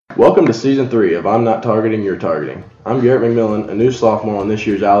Welcome to Season 3 of I'm Not Targeting, You're Targeting. I'm Garrett McMillan, a new sophomore on this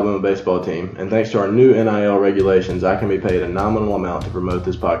year's Alabama baseball team, and thanks to our new NIL regulations, I can be paid a nominal amount to promote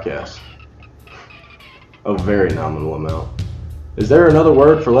this podcast. A very nominal amount. Is there another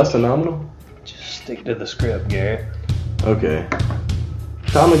word for less than nominal? Just stick to the script, Garrett. Okay.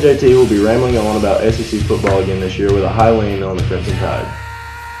 Tom and JT will be rambling on about SEC football again this year with a high lean on the Crimson Tide.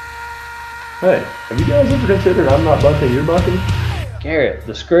 Hey, have you guys ever considered I'm not bucking, you're bucking? Garrett,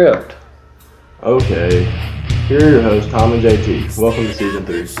 the script. Okay. Here are your hosts, Tom and JT. Welcome to Season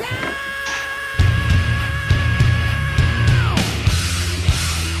 3.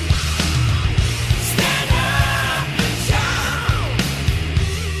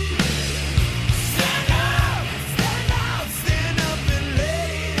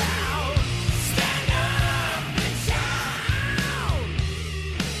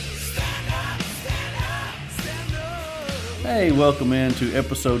 Hey, welcome into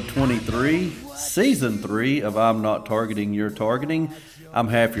episode 23, season 3 of I'm Not Targeting, You're Targeting. I'm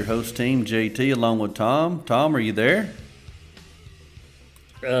half your host team, JT, along with Tom. Tom, are you there?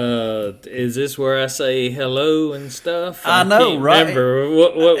 Is this where I say hello and stuff? I know, can't right? Remember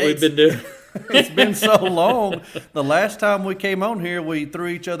what we've been doing. It's been so long. The last time we came on here, we threw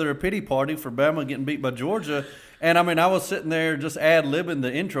each other a pity party for Bama getting beat by Georgia. And, I was sitting there just ad-libbing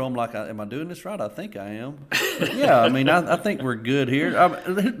the intro. I'm like, am I doing this right? I think I am. Yeah, I think we're good here.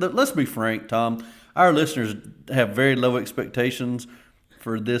 Let's be frank, Tom. Our listeners have very low expectations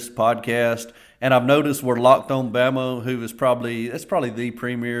for this podcast. And I've noticed we're Locked On Bama, who is probably the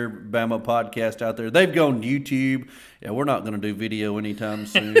premier Bama podcast out there. They've gone YouTube. Yeah, we're not going to do video anytime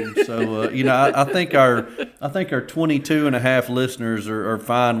soon. So, I think our 22 and a half listeners are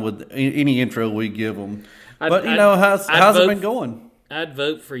fine with any intro we give them. But, how's it been going? I'd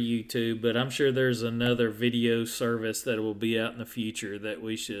vote for YouTube, but I'm sure there's another video service that will be out in the future that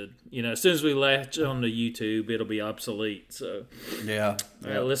we should, as soon as we latch on to YouTube, it'll be obsolete. So, yeah.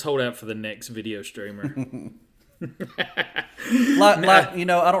 Let's hold out for the next video streamer. I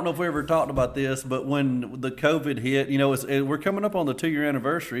don't know if we ever talked about this, but when the COVID hit, we're coming up on the 2-year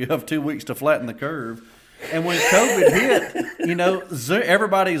anniversary of 2 weeks to flatten the curve. And when COVID hit,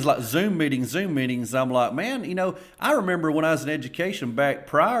 everybody's like Zoom meetings. I'm like, man, I remember when I was in education back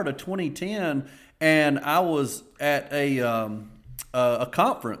prior to 2010, and I was at a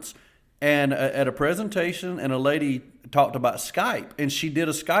conference and at a presentation, and a lady talked about Skype, and she did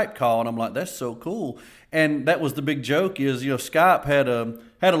a Skype call, and I'm like, that's so cool. And that was the big joke is, Skype had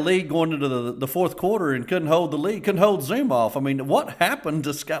a lead going into the fourth quarter and couldn't hold the lead, couldn't hold Zoom off. What happened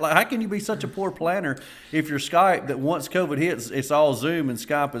to Skype? Like, how can you be such a poor planner if you're Skype that once COVID hits, it's all Zoom and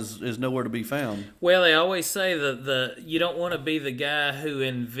Skype is nowhere to be found? Well, they always say that you don't want to be the guy who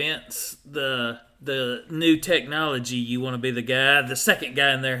invents the new technology. You want to be the second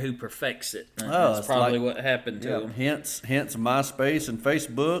guy in there who perfects it. That's probably what happened to him. Hence MySpace and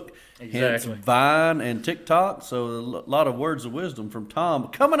Facebook. Exactly. Hence Vine and TikTok. So a lot of words of wisdom from Tom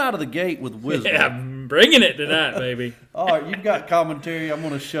coming out of the gate with wisdom. Yeah, I'm bringing it tonight, baby. All right, you've got commentary. I'm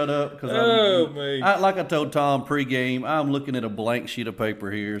going to shut up because like I told Tom pregame, I'm looking at a blank sheet of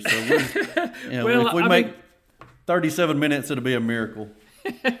paper here. So if we make 37 minutes, it'll be a miracle.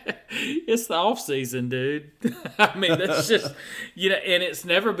 It's the off season, dude. That's just and it's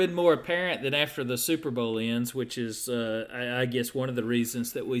never been more apparent than after the Super Bowl ends, which is I guess one of the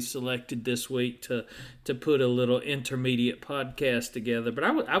reasons that we selected this week to put a little intermediate podcast together. But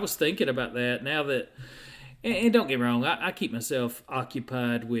I was thinking about that now that, and don't get me wrong, I keep myself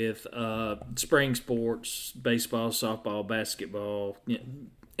occupied with spring sports, baseball, softball, basketball.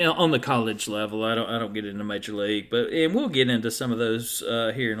 On the college level, I don't get into Major League, and we'll get into some of those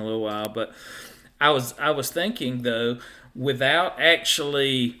here in a little while. But I was thinking though, without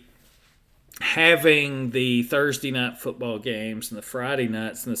actually having the Thursday night football games and the Friday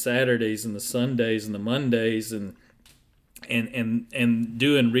nights and the Saturdays and the Sundays and the Mondays and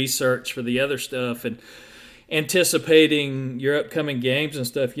doing research for the other stuff and anticipating your upcoming games and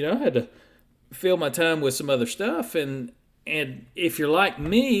stuff, I had to fill my time with some other stuff and if you're like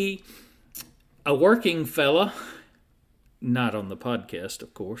me, a working fella, not on the podcast,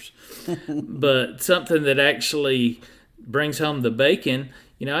 of course, but something that actually brings home the bacon,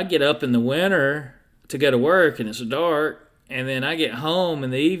 I get up in the winter to go to work and it's dark, and then I get home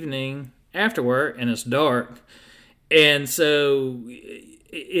in the evening after work and it's dark. And so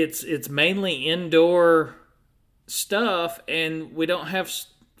it's mainly indoor stuff, and we don't have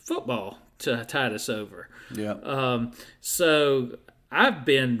football to tide us over. Yeah. So I've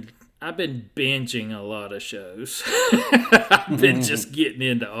been binging a lot of shows. I've been just getting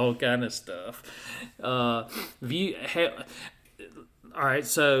into all kind of stuff. All right,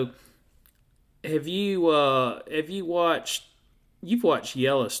 so have you watched? You've watched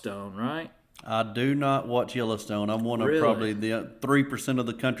Yellowstone, right? I do not watch Yellowstone. I'm one of Really? probably the 3% of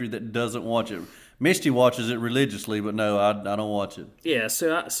the country that doesn't watch it. Misty watches it religiously, but no, I don't watch it. Yeah,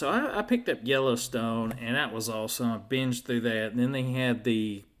 so I picked up Yellowstone, and that was awesome. I binged through that. And then they had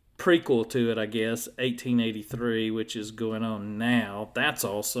the prequel to it, I guess, 1883, which is going on now. That's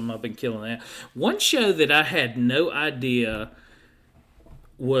awesome. I've been killing that. One show that I had no idea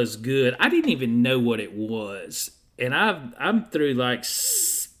was good. I didn't even know what it was, and I'm through like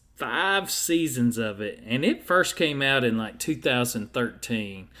 5 seasons of it, and it first came out in like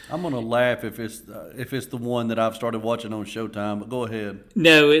 2013. I'm gonna laugh if it's the one that I've started watching on Showtime. But go ahead.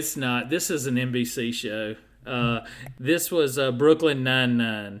 No, it's not. This is an NBC show. This was Brooklyn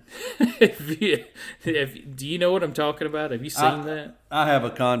Nine-Nine. Do you know what I'm talking about? Have you seen that? I have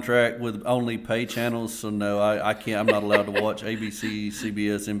a contract with only pay channels, so no, I can't. I'm not allowed to watch ABC,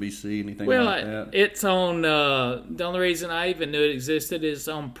 CBS, NBC, anything like that. It's on. The only reason I even knew it existed is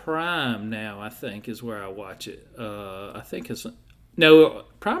on Prime now. I think is where I watch it. I think it's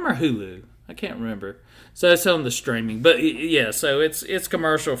Prime or Hulu. I can't remember. So it's on the streaming, but yeah. So it's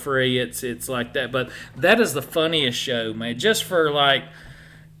commercial free. It's like that. But that is the funniest show, man. Just for like,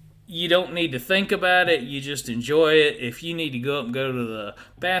 you don't need to think about it. You just enjoy it. If you need to go up and go to the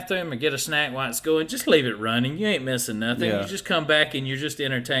bathroom or get a snack while it's going, just leave it running. You ain't missing nothing. Yeah. You just come back and you're just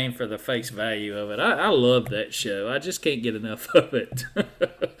entertained for the face value of it. I love that show. I just can't get enough of it.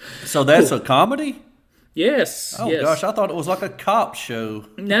 So that's a comedy? Yes. Oh yes. gosh, I thought it was like a cop show.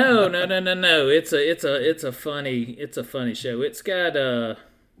 No. It's a funny show. It's got Andy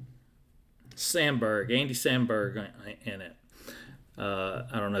Samberg in it. I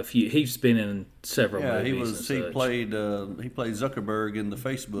don't know if he's been in several movies. He played Zuckerberg in the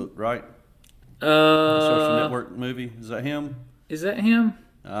Facebook, right? The Uh, social network movie. Is that him? is that him?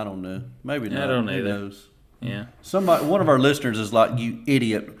 I don't know. Maybe not. I don't Who either. knows? Yeah. One of our listeners is like, "You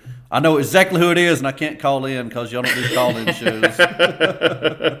idiot! I know exactly who it is, and I can't call in because y'all don't do call-in shows."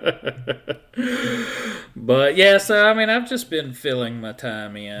 But yeah, so I mean, I've just been filling my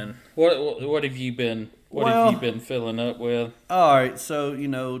time in. What have you been? What have you been filling up with? All right,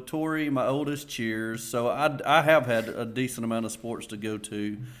 so Tori, my oldest, cheers. So I have had a decent amount of sports to go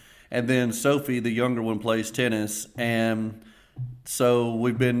to, and then Sophie, the younger one, plays tennis, and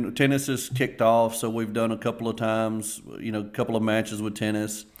so tennis is kicked off. So we've done a couple of times, a couple of matches with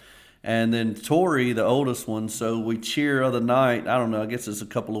tennis. And then Tori, the oldest one, so we cheer other night. I don't know, I guess it's a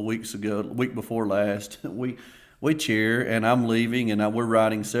couple of weeks ago, week before last. We cheer, and I'm leaving, and we're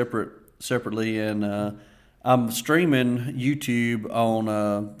riding separately, and I'm streaming YouTube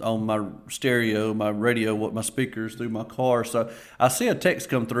on my stereo, my radio, my speakers through my car. So I see a text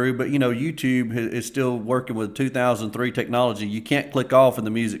come through, but YouTube is still working with 2003 technology. You can't click off and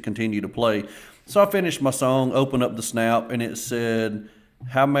the music continue to play. So I finished my song, opened up the Snap, and it said,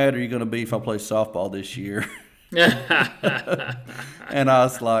 "How mad are you going to be if I play softball this year?" And I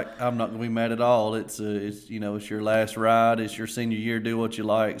was like, I'm not going to be mad at all. It's your last ride. It's your senior year. Do what you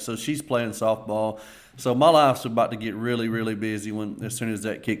like. So she's playing softball. So my life's about to get really, really busy as soon as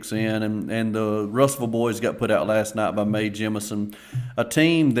that kicks in. And the Russellville boys got put out last night by Mae Jemison, a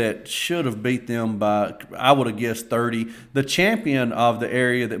team that should have beat them by, I would have guessed, 30. The champion of the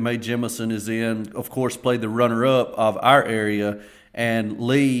area that Mae Jemison is in, of course, played the runner-up of our area. And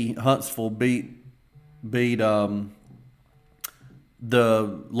Lee Huntsville beat the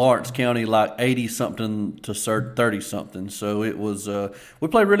Lawrence County like 80-something to 30-something. So it was we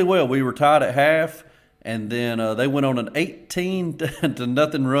played really well. We were tied at half, and then they went on an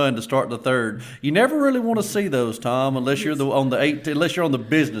 18-0 run to start the third. You never really want to see those, Tom, unless you're on the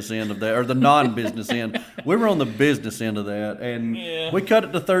business end of that, or the non-business end. We were on the business end of that, and we cut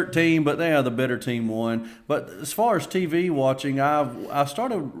it to 13, but the better team won. But as far as TV watching, I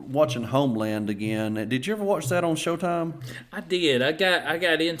started watching Homeland again. Did you ever watch that on Showtime? I did. I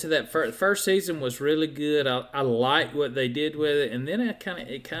got into that first season was really good. I liked what they did with it, and then it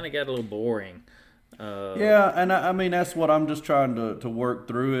kind of got a little boring. Yeah, and I mean that's what I'm just trying to work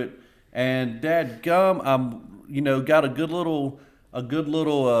through it. And dadgum, I'm got a good little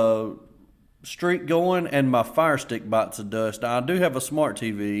streak going, and my Fire Stick bites the dust. Now, I do have a smart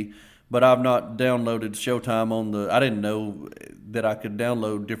TV, but I've not downloaded Showtime on the. I didn't know that I could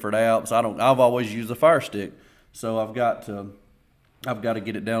download different apps. I've always used the Fire Stick, so I've got to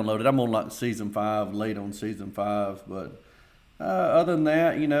get it downloaded. I'm on like season 5, late on season 5, but. Other than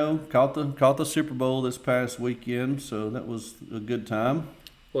that, caught the Super Bowl this past weekend, so that was a good time.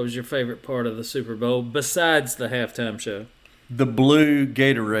 What was your favorite part of the Super Bowl besides the halftime show? the blue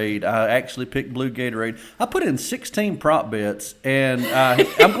Gatorade. I actually picked blue Gatorade. I put in 16 prop bets, and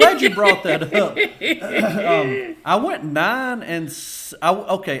I'm glad you brought that up. I went 9 and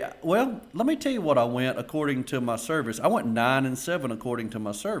okay. Well, let me tell you what I went according to my service. I went 9 and 7 according to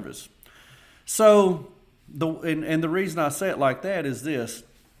my service. So the reason I say it like that is this.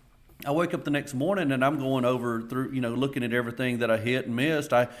 I wake up the next morning and I'm going over through, looking at everything that I hit and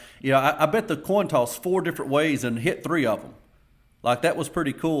missed. I bet the coin toss 4 different ways and hit 3 of them. Like, that was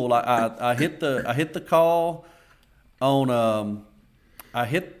pretty cool. I hit the call on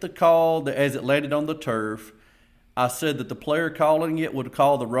as it landed on the turf. I said that the player calling it would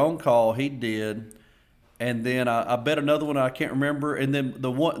call the wrong call. He did. And then I bet another one I can't remember. And then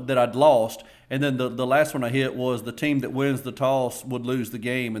the one that I'd lost. And then the last one I hit was the team that wins the toss would lose the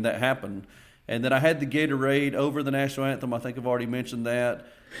game, and that happened. And then I had the Gatorade over the national anthem. I think I've already mentioned that.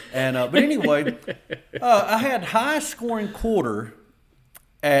 And but anyway, I had high scoring quarter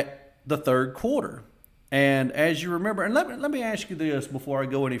at the third quarter. And as you remember, and let me ask you this before I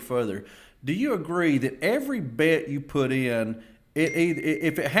go any further. Do you agree that every bet you put in,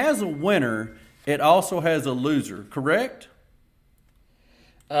 if it has a winner, it also has a loser, correct?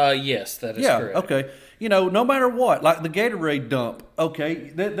 Yes, that is correct. Okay. No matter what, like the Gatorade dump, okay,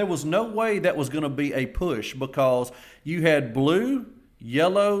 there was no way that was going to be a push because you had blue,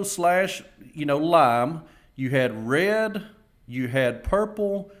 yellow / lime, you had red, you had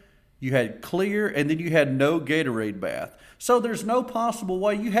purple, you had clear, and then you had no Gatorade bath. So there's no possible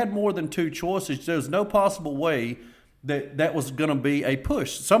way. You had more than 2 choices. There's no possible way that was going to be a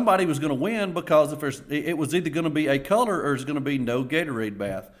push. Somebody was going to win because it was either going to be a color or it's going to be no Gatorade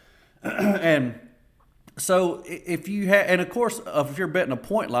bath. And so if you have, and of course, if you're betting a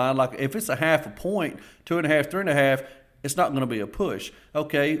point line, like if it's a half a point, 2.5, 3.5, it's not going to be a push.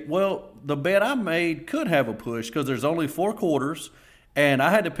 Okay, well, the bet I made could have a push because there's only 4 quarters. And I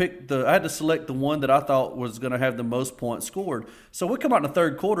had to select the one that I thought was going to have the most points scored. So we come out in the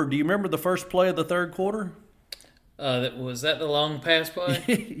third quarter. Do you remember the first play of the third quarter? Was that the long pass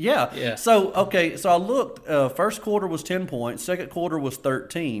play? Yeah. So I looked. First quarter was 10 points. Second quarter was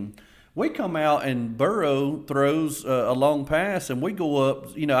 13. We come out and Burrow throws a long pass, and we go up.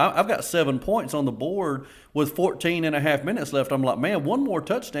 I've got 7 points on the board with 14 and a half minutes left. I'm like, man, one more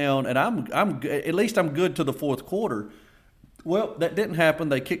touchdown, and I'm at least I'm good to the fourth quarter. Well, that didn't happen.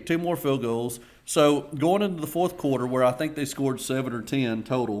 They kicked 2 more field goals. So going into the fourth quarter, where I think they scored 7 or 10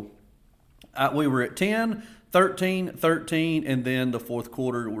 total, we were at 10. 13, and then the fourth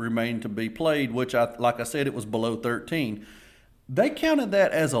quarter remained to be played, which, like I said, it was below 13. They counted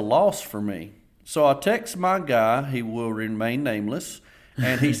that as a loss for me. So I text my guy, he will remain nameless,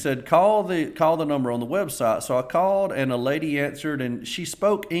 and he said, call the number on the website. So I called, and a lady answered, and she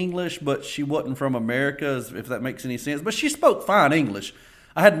spoke English, but she wasn't from America, if that makes any sense. But she spoke fine English.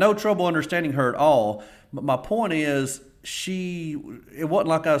 I had no trouble understanding her at all. But my point is, it wasn't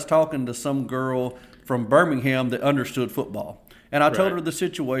like I was talking to some girl from Birmingham that understood football. And I told her the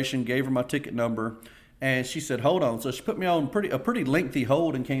situation, gave her my ticket number, and she said, hold on. So she put me on a pretty lengthy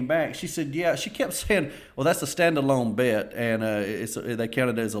hold and came back. She said, yeah, she kept saying, well, that's a standalone bet, and they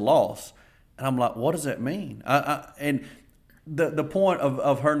counted it as a loss. And I'm like, what does that mean? And the point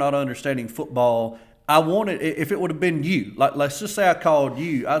of her not understanding football, I wanted, if it would have been you, like let's just say I called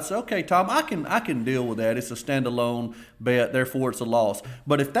you, I'd say, okay, Tom, I can deal with that. It's a standalone bet, therefore it's a loss.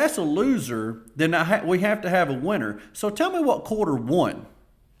 But if that's a loser, then we have to have a winner. So tell me what quarter won.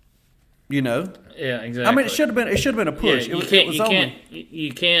 Yeah, exactly. I mean, it should have been a push. Yeah,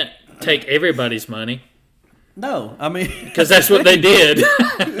 you can't take everybody's money. No, I mean, because that's what they did.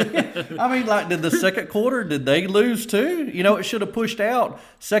 I mean, like, did the second quarter, did they lose too? It should have pushed out.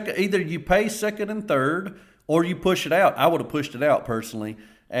 Either you pay second and third, or you push it out. I would have pushed it out personally.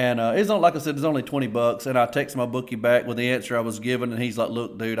 And it's not, like I said, it's only $20. And I text my bookie back with the answer I was given, and he's like,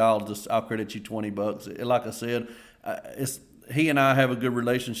 "Look, dude, I'll credit you $20." Like I said, he and I have a good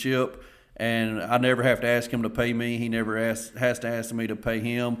relationship. And I never have to ask him to pay me. He never has to ask me to pay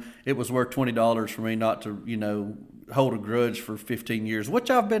him. It was worth $20 for me not to, hold a grudge for 15 years, which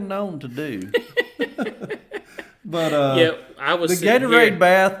I've been known to do. But I was the Gatorade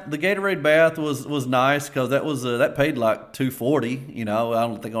bath. The Gatorade bath was nice because that paid like $240. I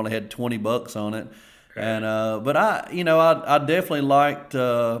don't think I only had $20 on it. And but I definitely liked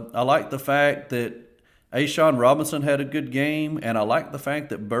the fact that A'Shawn Robinson had a good game, and I like the fact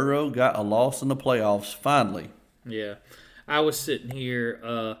that Burrow got a loss in the playoffs, finally. Yeah. I was sitting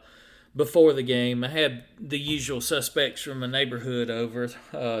here before the game. I had the usual suspects from the neighborhood over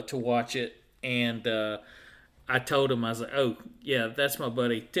to watch it, and I told him, I was like, oh, yeah, that's my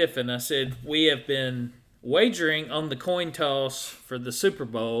buddy Tiffin. I said, we have been wagering on the coin toss for the Super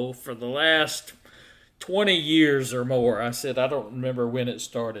Bowl for the last 20 years or more. I said, I don't remember when it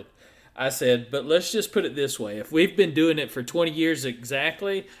started. I said, but let's just put it this way. If we've been doing it for 20 years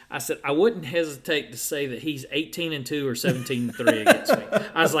exactly, I said, I wouldn't hesitate to say that he's 18-2 or 17-3 against me.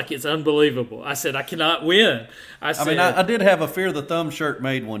 I was like, it's unbelievable. I said, I cannot win. I mean, I did have a Fear the Thumb shirt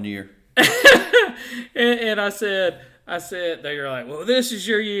made one year. and I said, they were like, well, this is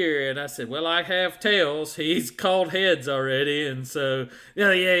your year. And I said, well, I have tails. He's called heads already. And so,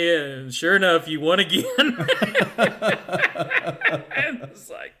 yeah. And sure enough, you won again. And it's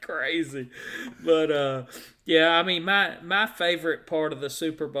like crazy. But, yeah, I mean, my favorite part of the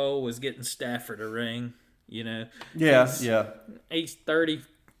Super Bowl was getting Stafford a ring, you know. Yeah. He's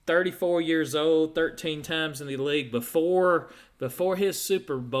 34 years old, 13 times in the league. Before his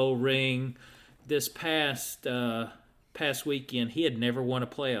Super Bowl ring this past weekend, he had never won a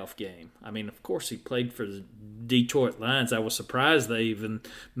playoff game. I mean, of course, he played for the Detroit Lions. I was surprised they even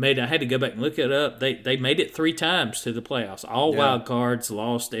made it. I had to go back and look it up. They made it 3 times to the playoffs. All wild cards,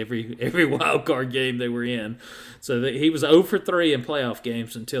 lost every wild card game they were in. So he was 0 for 3 in playoff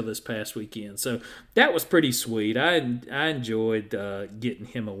games until this past weekend. So that was pretty sweet. I enjoyed getting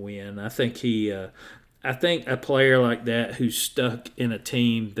him a win. I think I think a player like that who's stuck in a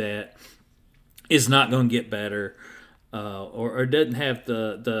team that is not going to get better, or doesn't have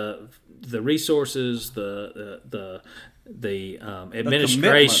the resources, the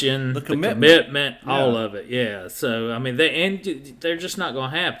administration, the commitment, all of it. Yeah. So I mean, they're just not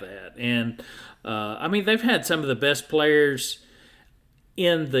going to have that. And I mean, they've had some of the best players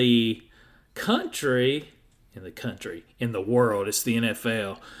in the world. It's the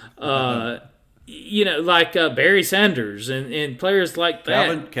NFL. You know, like Barry Sanders and players like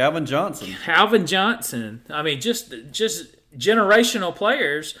that. Calvin Johnson. I mean, just generational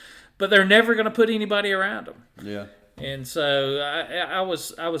players, but they're never going to put anybody around them. Yeah. And so I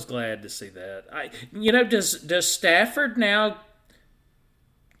was glad to see that. Does Stafford now,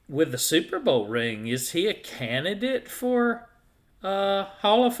 with the Super Bowl ring, is he a candidate for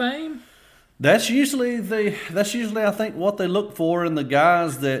Hall of Fame? That's usually I think what they look for in the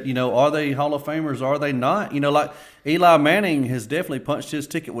guys that, you know, are they Hall of Famers, are they not? You know, like Eli Manning has definitely punched his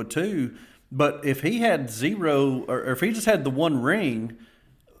ticket with 2, but if he had 0 or if he just had the 1 ring,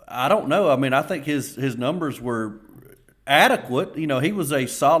 I don't know. I mean, I think his numbers were adequate. You know, he was a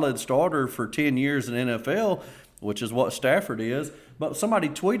solid starter for 10 years in NFL, which is what Stafford is. But somebody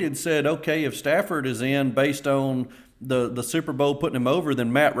tweeted, said, okay, if Stafford is in based on the Super Bowl putting him over,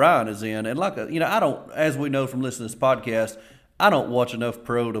 then Matt Ryan is in. And I don't, as we know from listening to this podcast, I don't watch enough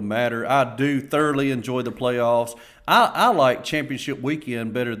pro to matter. I do thoroughly enjoy the playoffs. I like championship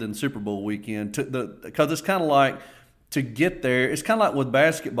weekend better than Super Bowl weekend because it's kind of like to get there. It's kind of like with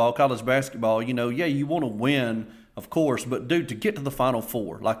basketball, college basketball. You know, yeah, you want to win, of course, but dude, to get to the Final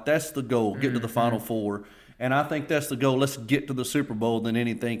Four, like that's the goal. Get to the Final Four, and I think that's the goal. Let's get to the Super Bowl, then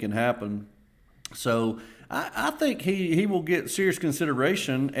anything can happen. So I think he will get serious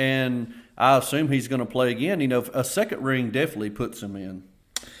consideration, and I assume he's going to play again. You know, a second ring definitely puts him in.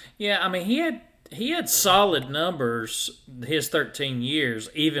 Yeah, I mean, he had solid numbers his 13 years,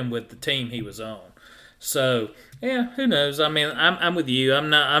 even with the team he was on. So yeah, who knows? I mean, I'm with you. I'm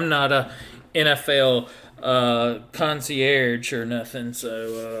not a NFL concierge or nothing.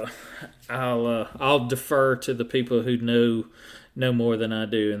 So I'll defer to the people who know more than I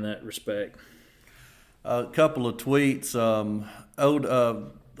do in that respect. A couple of tweets. Daryl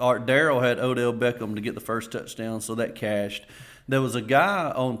had Odell Beckham to get the first touchdown, so that cashed. There was a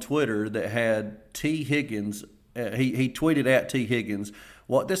guy on Twitter that had T. Higgins. He tweeted at T. Higgins.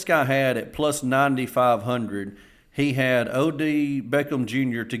 What this guy had at plus 9,500, he had O.D. Beckham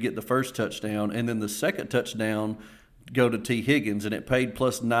Jr. to get the first touchdown, and then the second touchdown go to T. Higgins, and it paid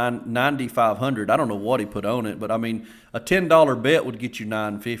plus 9,500. I don't know what he put on it, but I mean, a $10 bet would get you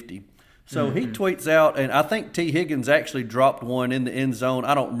 $9.50. So he tweets out, and I think T. Higgins actually dropped one in the end zone.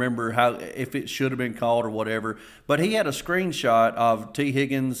 I don't remember if it should have been called or whatever, but he had a screenshot of T.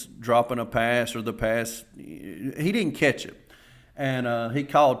 Higgins dropping a pass or the pass. He didn't catch it, and he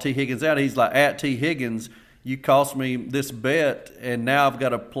called T. Higgins out. He's like, at T. Higgins, you cost me this bet, and now I've got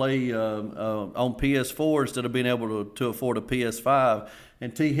to play on PS4 instead of being able to afford a PS5.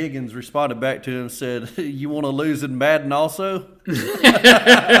 And T. Higgins responded back to him and said, you want to lose in Madden also? I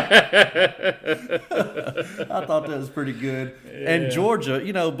thought that was pretty good. Yeah. And Georgia,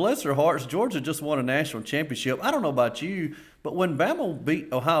 you know, bless their hearts, Georgia just won a national championship. I don't know about you, but when Bama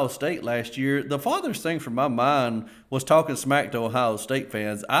beat Ohio State last year, the farthest thing from my mind was talking smack to Ohio State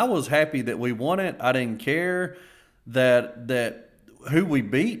fans. I was happy that we won it. I didn't care that who we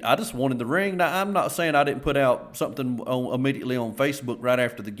beat. I just wanted the ring. Now, I'm not saying I didn't put out something immediately on Facebook right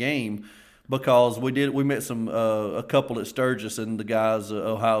after the game, because we met some a couple at Sturgis, and the guy's an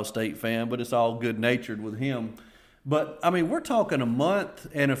Ohio State fan, but it's all good natured with him. But I mean, we're talking a month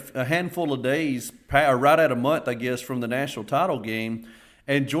and a handful of days, or right at a month, I guess, from the national title game,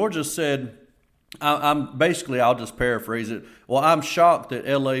 and Georgia said, I'm basically, I'll just paraphrase it. Well, I'm shocked that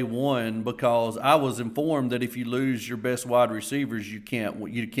LA won because I was informed that if you lose your best wide receivers, you can't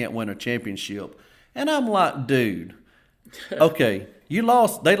win a championship. And I'm like, dude, okay, they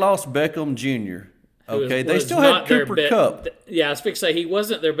lost Beckham Jr. Okay, they still had Cooper Kupp. Yeah, I was fixing to say he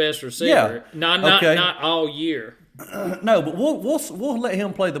wasn't their best receiver. Yeah. Not all year. No, but we'll let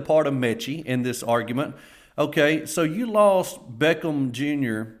him play the part of Mechie in this argument. Okay, so you lost Beckham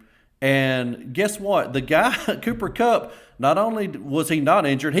Jr., and guess what? The guy, Cooper Kupp, not only was he not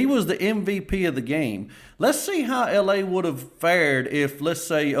injured, he was the MVP of the game. Let's see how LA would have fared if, let's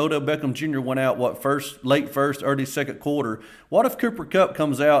say, Odell Beckham Jr. went out, late first, early second quarter. What if Cooper Kupp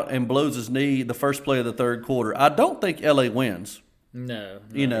comes out and blows his knee the first play of the third quarter? I don't think LA wins. No,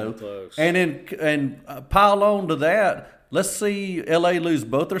 close. And pile on to that. Let's see LA lose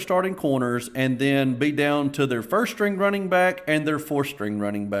both their starting corners and then be down to their first-string running back and their fourth-string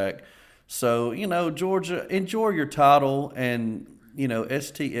running back. So, Georgia, enjoy your title and,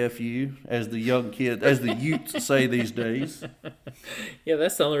 STFU, as the young kids, as the youths say these days. Yeah,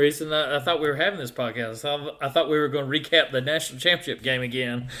 that's the only reason I thought we were having this podcast. I thought we were going to recap the national championship game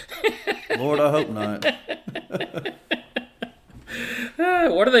again. Lord, I hope not.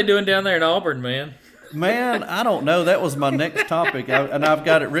 What are they doing down there in Auburn, man? Man, I don't know. That was my next topic, and I've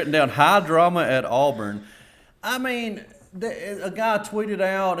got it written down. High drama at Auburn. I mean, a guy tweeted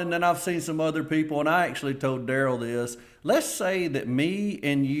out, and then I've seen some other people, and I actually told Daryl this. Let's say that me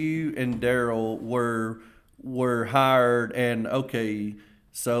and you and Daryl were hired, and okay,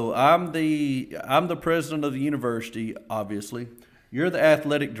 so I'm the president of the university, obviously. You're the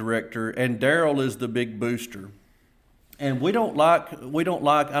athletic director, and Daryl is the big booster. And we don't like.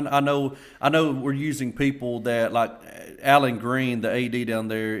 I know we're using people that, like Alan Green, the AD down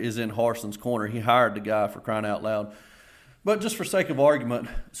there, is in Harson's corner. He hired the guy, for crying out loud. But just for sake of argument,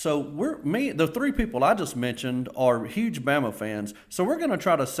 so the three people I just mentioned are huge Bama fans. So we're going to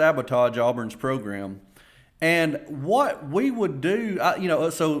try to sabotage Auburn's program. And what we would do,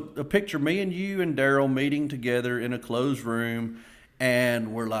 so picture me and you and Daryl meeting together in a closed room.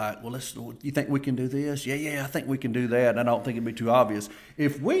 And we're like, well, you think we can do this? Yeah, I think we can do that. And I don't think it'd be too obvious.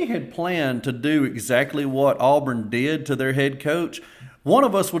 If we had planned to do exactly what Auburn did to their head coach, one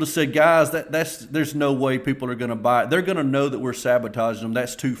of us would have said, guys, there's no way people are going to buy it. They're going to know that we're sabotaging them.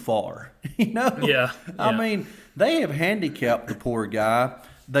 That's too far. Yeah. I mean, they have handicapped the poor guy.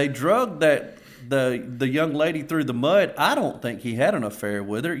 They drugged the young lady through the mud. I don't think he had an affair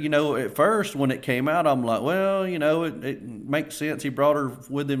with her. At first when it came out, I'm like, well, it makes sense. He brought her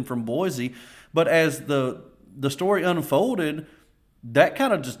with him from Boise. But as the story unfolded, that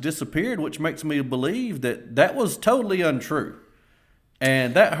kind of just disappeared, which makes me believe that was totally untrue.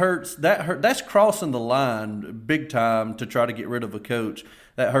 And that hurts. That's crossing the line big time to try to get rid of a coach.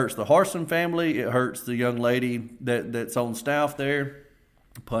 That hurts the Harsin family. It hurts the young lady that's on staff there,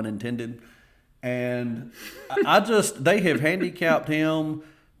 pun intended. And they have handicapped him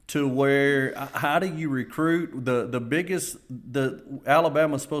to where, how do you recruit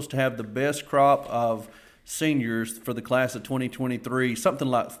Alabama's supposed to have the best crop of seniors for the class of 2023, something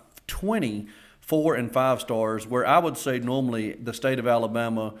like 20 4- and 5-stars, where I would say normally the state of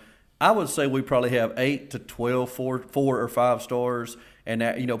Alabama, I would say we probably have 8 to 12 4 or 5 stars. And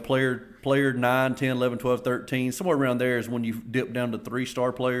that, player 9, 10, 11, 12, 13, somewhere around there is when you dip down to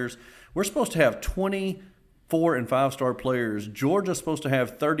 3-star players. We're supposed to have 20 4- and 5-star players. Georgia's supposed to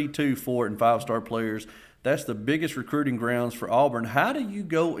have 32 4- and 5-star players. That's the biggest recruiting grounds for Auburn. How do you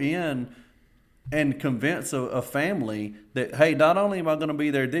go in and convince a family that, hey, not only am I going to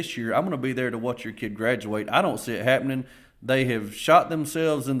be there this year, I'm going to be there to watch your kid graduate? I don't see it happening. They have shot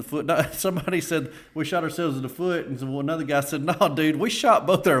themselves in the foot. Somebody said we shot ourselves in the foot, and another guy said, no, dude, we shot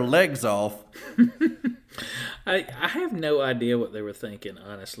both our legs off. I have no idea what they were thinking,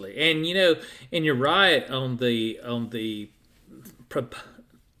 honestly. And and you're right on the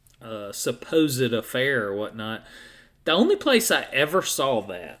supposed affair or whatnot. The only place I ever saw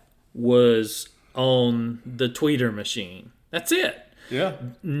that was on the tweeter machine. That's it. Yeah.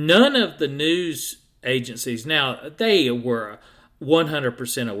 None of the news agencies, now they were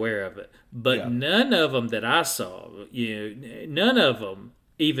 100% aware of it, but none of them that I saw, none of them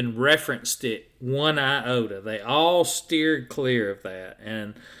even referenced it one iota. They all steered clear of that,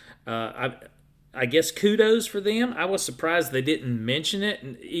 and I guess kudos for them. I was surprised they didn't mention it,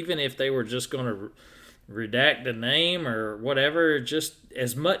 and even if they were just going to redact the name or whatever, just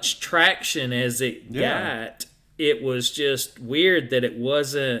as much traction as it got, it was just weird that it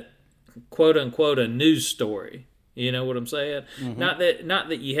wasn't quote unquote a news story. You know what I'm saying? Mm-hmm. Not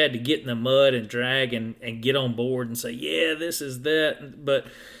that you had to get in the mud and drag and get on board and say, yeah, this is that. But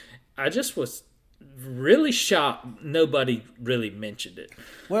I just was really shocked nobody really mentioned it.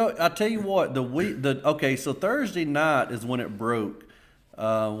 Well, I tell you what, so Thursday night is when it broke.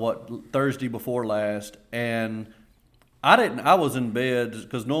 Thursday before last, and I was in bed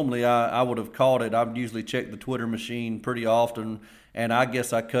because normally I would have caught it. I'd usually check the Twitter machine pretty often, and I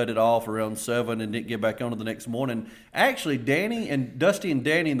guess I cut it off around 7 and didn't get back on it the next morning. Actually, Dusty and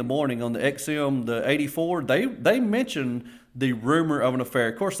Danny in the morning on the XM, the 84, they mentioned the rumor of an affair.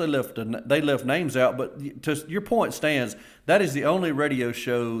 Of course, they left names out, but to your point stands. That is the only radio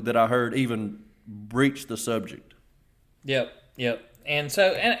show that I heard even breach the subject. Yep. And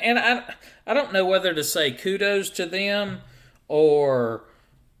so, and I don't know whether to say kudos to them or,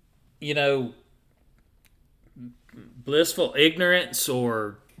 blissful ignorance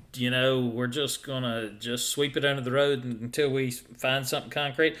or, we're just going to just sweep it under the road until we find something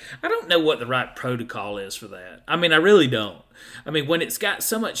concrete. I don't know what the right protocol is for that. I mean, I really don't. I mean, when it's got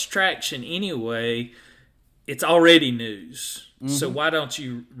so much traction anyway, it's already news. Mm-hmm. So why don't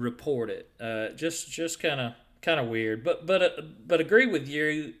you report it? Just kind of weird, but agree with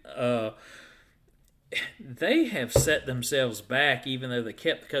you. They have set themselves back, even though they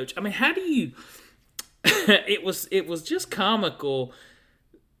kept the coach. I mean, how do you? It was just comical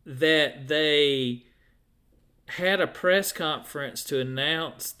that they had a press conference to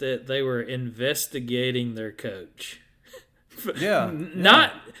announce that they were investigating their coach.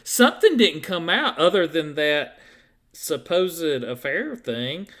 Something didn't come out other than that supposed affair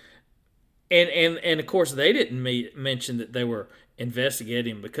thing. And of course, they didn't mention that they were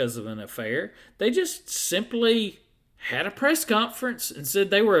investigating because of an affair. They just simply had a press conference and said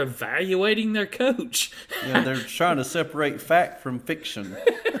they were evaluating their coach. Yeah, they're trying to separate fact from fiction.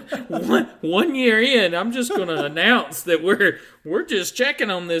 One year in, I'm just going to announce that we're just checking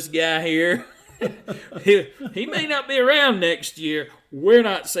on this guy here. He may not be around next year. We're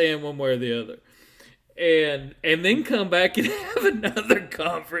not saying one way or the other. And then come back and have another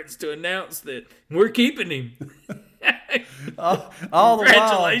conference to announce that we're keeping him.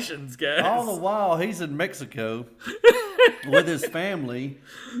 Congratulations, guys. All the while, he's in Mexico with his family,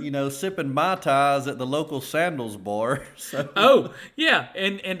 sipping Mai Tais at the local Sandals bar. So. Oh, yeah.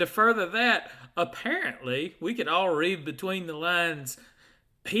 And to further that, apparently, we could all read between the lines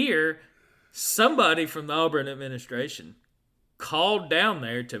here, somebody from the Auburn administration called down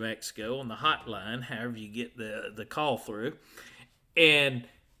there to Mexico on the hotline, however you get the call through, and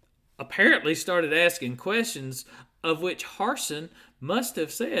apparently started asking questions, of which Harsin must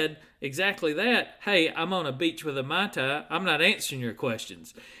have said exactly that. Hey, I'm on a beach with a Mai Tai. I'm not answering your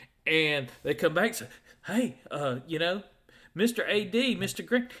questions. And they come back and say, hey, Mr. AD, Mr.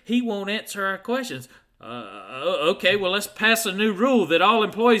 Green, he won't answer our questions. Okay, well, let's pass a new rule that all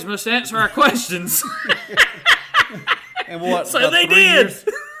employees must answer our questions. And what? So they did.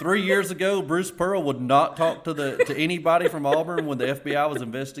 3 years ago, Bruce Pearl would not talk to anybody from Auburn when the FBI was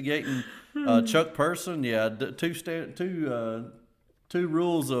investigating Chuck Person. Yeah, two different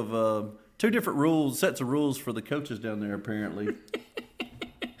sets of rules for the coaches down there. Apparently,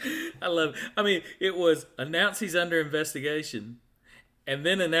 I love it. I mean, it was announce he's under investigation, and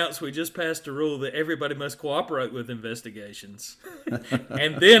then announce we just passed a rule that everybody must cooperate with investigations,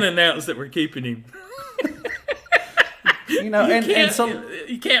 and then announce that we're keeping him. You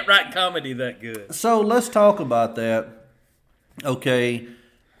can't write comedy that good. So let's talk about that. Okay.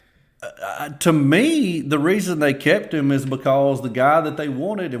 To me, the reason they kept him is because the guy that they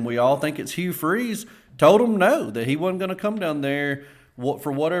wanted, and we all think it's Hugh Freeze, told him no, that he wasn't going to come down there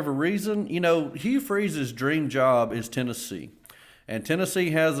for whatever reason. Hugh Freeze's dream job is Tennessee. And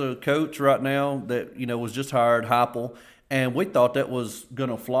Tennessee has a coach right now that, was just hired, Heupel. And we thought that was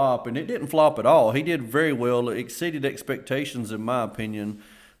going to flop, and it didn't flop at all. He did very well. It exceeded expectations, in my opinion.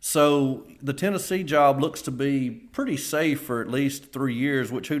 So the Tennessee job looks to be pretty safe for at least 3 years,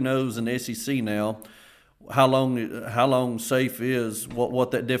 which who knows in the SEC now how long safe is,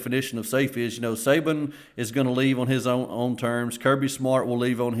 what that definition of safe is. Saban is going to leave on his own terms. Kirby Smart will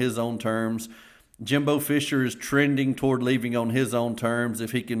leave on his own terms. Jimbo Fisher is trending toward leaving on his own terms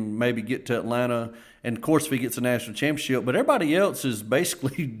if he can maybe get to Atlanta. And, of course, if he gets a national championship. But everybody else is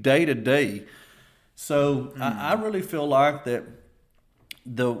basically day to day. So I really feel like that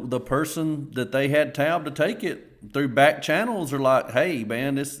the person that they had tabbed to take it through back channels are like, hey,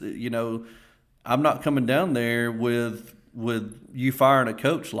 man, this, I'm not coming down there with you firing a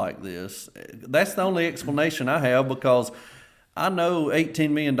coach like this. That's the only explanation I have, because I know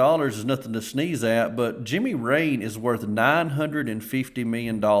 $18 million is nothing to sneeze at, but Jimmy Rain is worth $950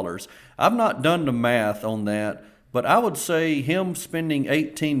 million. I've not done the math on that, but I would say him spending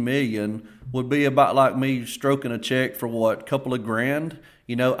 $18 million would be about like me stroking a check for what, couple of grand.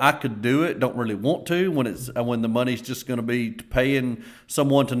 You know, I could do it. Don't really want to when the money's just going to be paying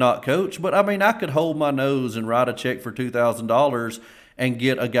someone to not coach. But I mean, I could hold my nose and write a check for $2,000 and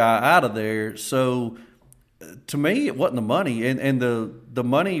get a guy out of there. So to me, it wasn't the money, and the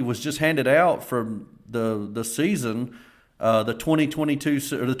money was just handed out from the season, the 2022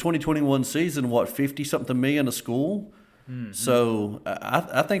 or the 2021 season. What, 50-something million a school? Mm-hmm. So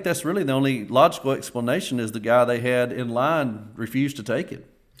I think that's really the only logical explanation, is the guy they had in line refused to take it.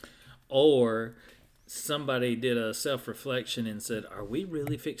 Or somebody did a self-reflection and said, are we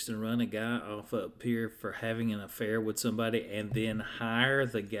really fixing to run a guy off up here for having an affair with somebody and then hire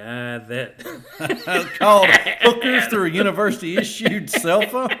the guy that called hookers through a university-issued cell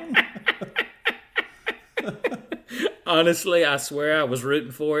phone? Honestly, I swear I was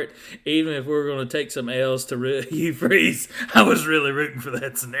rooting for it. Even if we were going to take some L's to Hugh Freeze, I was really rooting for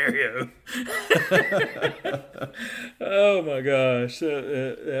that scenario. Oh, my gosh.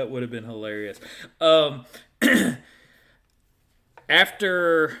 That would have been hilarious.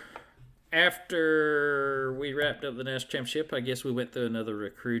 After we wrapped up the national championship, I guess we went through another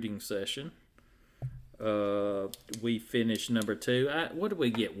recruiting session. We finished number 2. What did we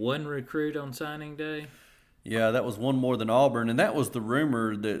get? 1 recruit on signing day? Yeah, that was one more than Auburn, and that was the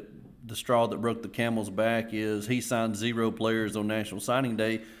rumor, that the straw that broke the camel's back is he signed 0 players on National Signing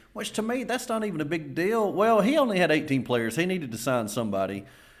Day, which to me, that's not even a big deal. Well, he only had 18 players. He needed to sign somebody,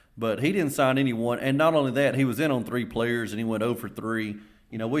 but he didn't sign anyone. And not only that, he was in on 3 players, and he went 0 for 3.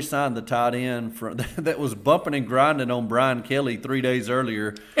 You know, we signed the tight end that was bumping and grinding on Brian Kelly 3 days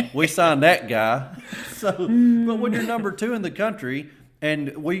earlier. We signed that guy. So, but when you're number 2 in the country,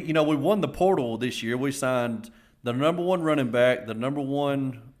 and we won the portal this year. We signed the number 1 running back, the number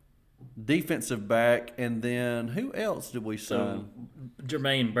 1 defensive back, and then who else did we sign?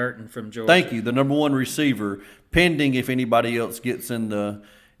 Jermaine Burton from Georgia. Thank you, the number 1 receiver, pending if anybody else gets in the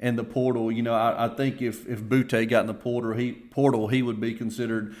portal. You know, I think if Butte got in the portal, he would be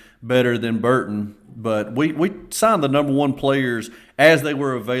considered better than Burton. But we signed the number 1 players as they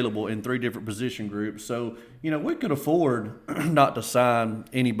were available in 3 different position groups. So, you know, we could afford not to sign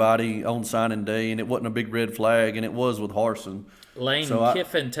anybody on signing day, and it wasn't a big red flag, and it was with Harsin. Lane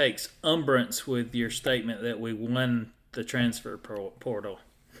Kiffin takes umbrance with your statement that we won the transfer portal.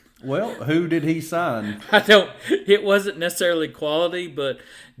 Well, who did he sign? It wasn't necessarily quality, but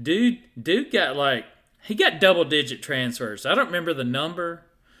dude got he got double-digit transfers. I don't remember the number.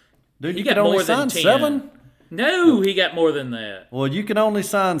 Dude, he got more than 10. 7? No, he got more than that. Well, you can only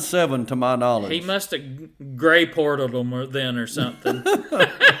sign 7 to my knowledge. He must have gray portaled them then or something.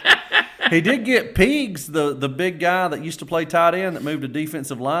 He did get Pigs, the big guy that used to play tight end that moved to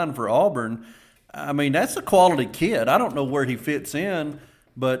defensive line for Auburn. I mean, that's a quality kid. I don't know where he fits in,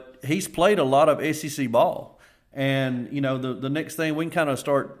 but he's played a lot of SEC ball. And, you know, the next thing, we can kind of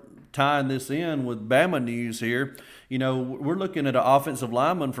start tying this in with Bama news here. You know, we're looking at an offensive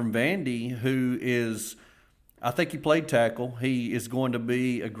lineman from Vandy who is, I think he played tackle. He is going to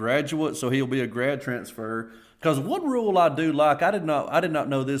be a graduate, so he'll be a grad transfer. Because one rule I do like, I did not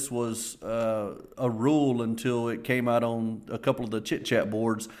know this was a rule until it came out on a couple of the chit-chat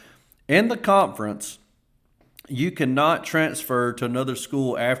boards. In the conference, you cannot transfer to another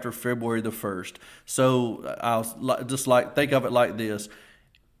school after February the 1st. So I'll just think of it like this.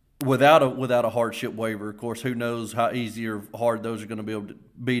 Without a hardship waiver, of course, who knows how easy or hard those are going to be able to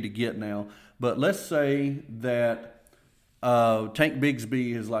be to get now. But let's say that Tank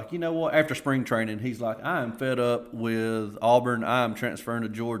Bigsby is like, you know what, after spring training, he's like, I am fed up with Auburn. I am transferring to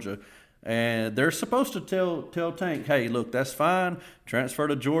Georgia. And they're supposed to tell Tank, hey, look, that's fine. Transfer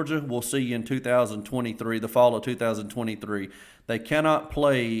to Georgia. We'll see you in 2023, the fall of 2023. They cannot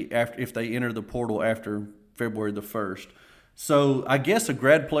play if they enter the portal after February the 1st. So I guess a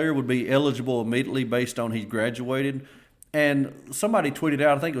grad player would be eligible immediately based on he's graduated. And somebody tweeted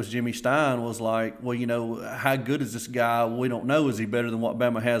out, I think it was Jimmy Stein, was like, well, you know, how good is this guy? We don't know. Is he better than what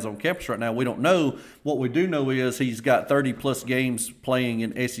Bama has on campus right now? We don't know. What we do know is he's got 30-plus games playing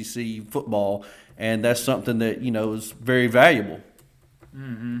in SEC football, and that's something that, you know, is very valuable.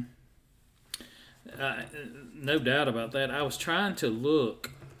 Mm-hmm. No doubt about that. I was trying to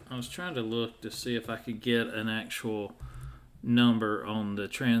look to see if I could get an actual number on the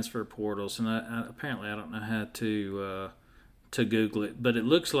transfer portals, and apparently I don't know how to Google it, but it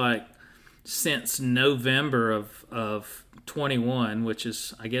looks like since November of 21, which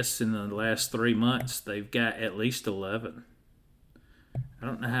is, I guess, in the last 3 months, they've got at least 11. I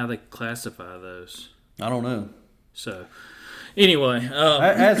don't know how they classify those. I don't know. So, anyway,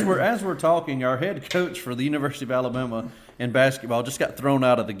 as we're talking, our head coach for the University of Alabama in basketball just got thrown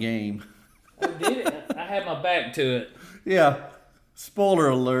out of the game. I did it. I had my back to it. Yeah. Spoiler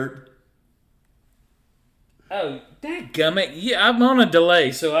alert. Oh, dadgummit. Yeah, I'm on a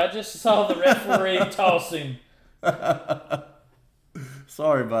delay, so I just saw the referee tossing.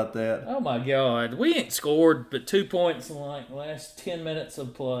 Sorry about that. Oh, my God. We ain't scored but 2 points in like the last 10 minutes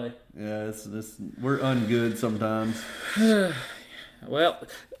of play. Yeah, we're ungood sometimes. Well,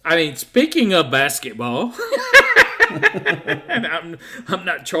 I mean, speaking of basketball, and I'm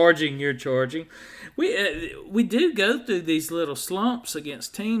not charging, you're charging. We do go through these little slumps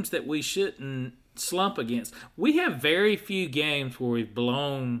against teams that we shouldn't slump against. We have very few games where we've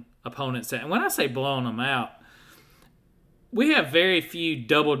blown opponents out. And when I say blown them out, we have very few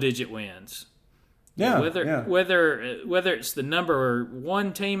double-digit wins. Yeah, Whether it's the number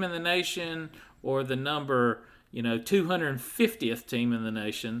 1 team in the nation or the number 250th team in the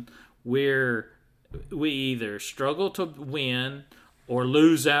nation, where we either struggle to win or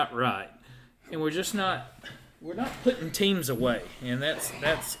lose outright, and we're not putting teams away, and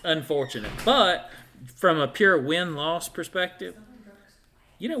that's unfortunate. But from a pure win-loss perspective,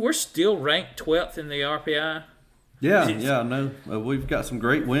 we're still ranked 12th in the RPI. We've got some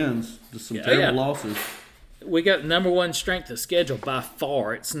great wins, just some terrible losses. We got number 1 strength of schedule by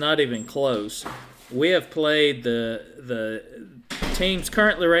far. It's not even close. We have played the teams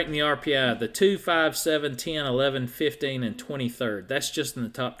currently ranked in the RPI, the 2, 5, 7, 10, 11, 15, and 23rd. That's just in the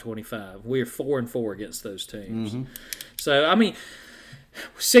top 25. We are 4-4 against those teams. Mm-hmm. So, I mean,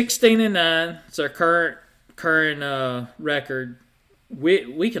 16-9 is our current record.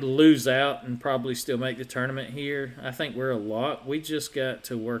 We could lose out and probably still make the tournament here. I think we're a lot. We just got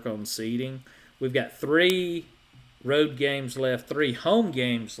to work on seeding. We've got 3 road games left, 3 home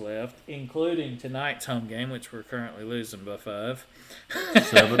games left, including tonight's home game, which we're currently losing by 5.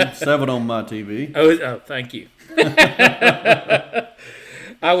 7 on my TV. Oh, thank you.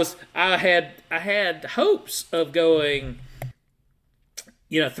 I had hopes of going,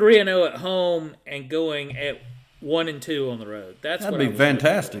 3-0 at home and going at 1-2 on the road. That'd be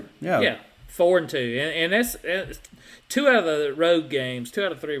fantastic. Yeah, 4-2, and that's 2 out of the road games. 2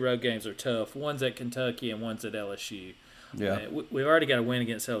 out of 3 road games are tough. One's at Kentucky and one's at LSU. Yeah, we've already got a win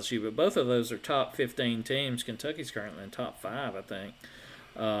against LSU, but both of those are top 15 teams. Kentucky's currently in top 5, I think.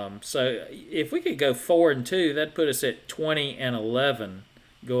 So if we could go 4-2, that'd put us at 20-11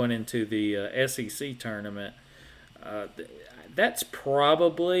 going into the SEC tournament. That's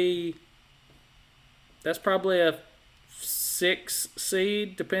probably a 6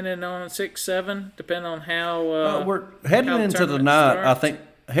 seed, depending on 6, 7, depending on how we're heading into tonight. I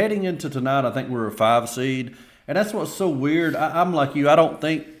think we're a 5 seed, and that's what's so weird. I'm like you. I don't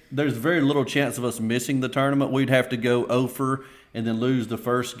think there's very little chance of us missing the tournament. We'd have to go 0 and then lose the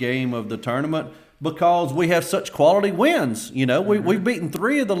first game of the tournament because we have such quality wins. We've beaten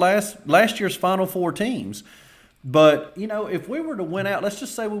 3 of the last year's Final Four teams. But, if we were to win out, let's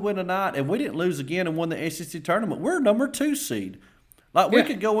just say we win tonight and we didn't lose again and won the SEC tournament, we're a number 2 seed. We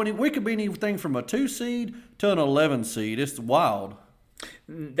could be anything from a 2 seed to an 11 seed. It's wild.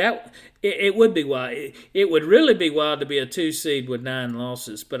 It would be wild. It would really be wild to be a 2 seed with 9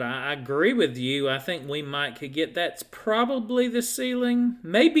 losses. But I agree with you. I think we could get that's probably the ceiling.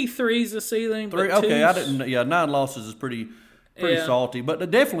 Maybe 3's the ceiling. 3. Okay, 9 losses is pretty salty, but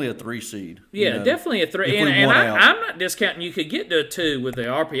definitely a 3 seed. Yeah, definitely a 3. And I'm not discounting you could get to a 2 with the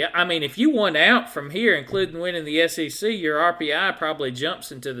RPI. I mean, if you won out from here, including winning the SEC, your RPI probably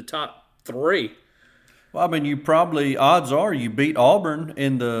jumps into the top 3. Well, I mean, odds are you beat Auburn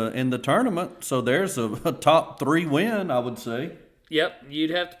in the tournament, so there's a top 3 win, I would say. Yep,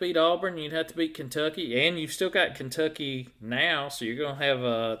 you'd have to beat Auburn, you'd have to beat Kentucky, and you've still got Kentucky now, so you're going to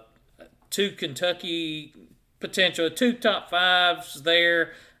have 2 Kentucky potential, 2 top 5s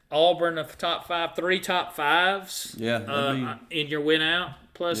there, Auburn a top 5, 3 top 5s in your win out,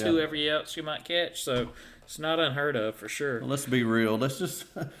 plus whoever else you might catch, so it's not unheard of for sure. Well, let's be real. Let's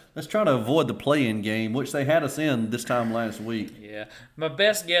try to avoid the play-in game, which they had us in this time last week. Yeah. My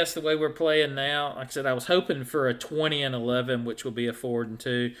best guess, the way we're playing now, like I said, I was hoping for a 20-11, which will be a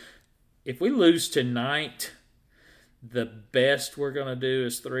 4-2. If we lose tonight, the best we're going to do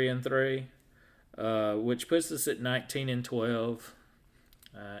is 3-3, which puts us at 19-12.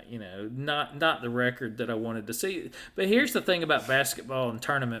 Not the record that I wanted to see. But here's the thing about basketball and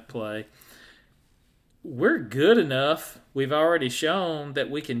tournament play. we're good enough. We've already shown that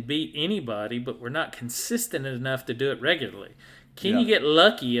we can beat anybody, but we're not consistent enough to do it regularly. Can you get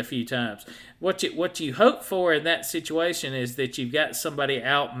lucky a few times? What you hope for in that situation is that you've got somebody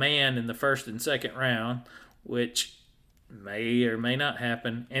outmanned in the first and second round, which may or may not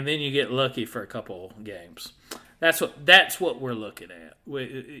happen, and then you get lucky for a couple games. That's what we're looking at.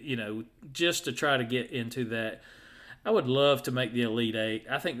 Just to try to get into that. I would love to make the Elite Eight.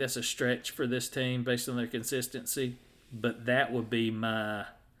 I think that's a stretch for this team based on their consistency, but that would be my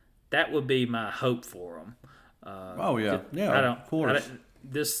hope for them. Of course.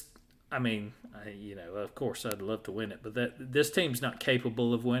 Of course, I'd love to win it, but this team's not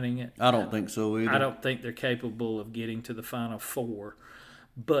capable of winning it. I don't think so either. I don't think they're capable of getting to the Final Four,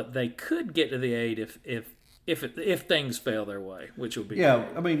 but they could get to the 8 if things fail their way, which will be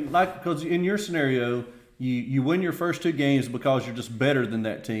great. Because in your scenario, you win your first 2 games because you're just better than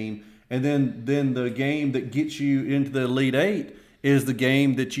that team, and then the game that gets you into the Elite Eight is the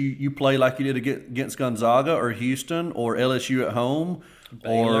game that you play like you did against Gonzaga or Houston or LSU at home.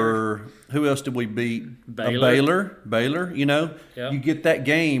 Baylor. Or who else did we beat? Baylor. Baylor. Yeah. You get that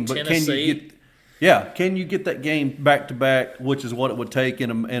game, but Tennessee. can you get that game back to back, which is what it would take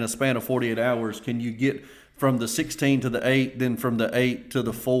in a span of 48 hours? Can you get from the 16 to the 8, then from the 8 to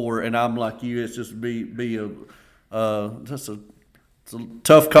the 4? And I'm like you, it's just it's a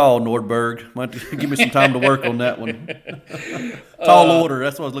tough call, Nordberg. Might have to give me some time to work on that one. Tall order.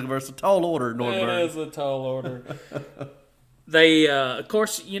 That's what I was looking for. It's a tall order, Nordberg. It is a tall order. They, of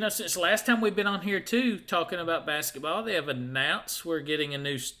course, since the last time we've been on here, too, talking about basketball, they have announced we're getting a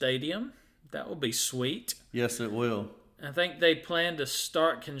new stadium. That will be sweet. Yes, it will. I think they plan to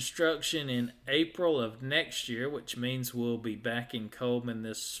start construction in April of next year, which means we'll be back in Coleman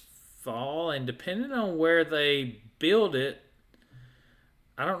this fall. And depending on where they build it,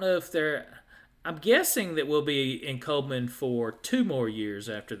 I don't know if I'm guessing that we'll be in Coleman for 2 more years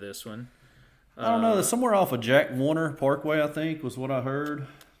after this one. I don't know. Somewhere off of Jack Warner Parkway, I think, was what I heard.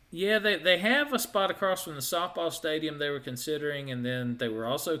 Yeah, they have a spot across from the softball stadium they were considering, and then they were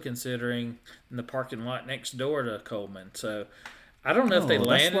also considering in the parking lot next door to Coleman. So I don't know if they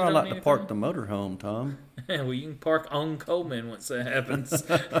landed That's where I on like anything. to park the motorhome, Tom. Well, you can park on Coleman once that happens.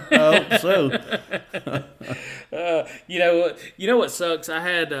 I hope so. You know what sucks?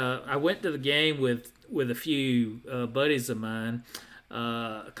 I went to the game with a few buddies of mine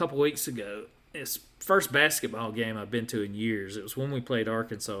a couple weeks ago. It's first basketball game I've been to in years. It was when we played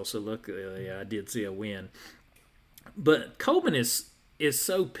Arkansas, so luckily I did see a win. But Coleman is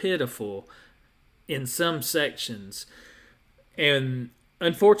so pitiful in some sections, and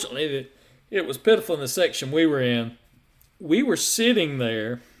unfortunately, it was pitiful in the section we were in. We were sitting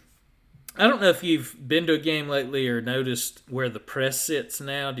there. I don't know if you've been to a game lately or noticed where the press sits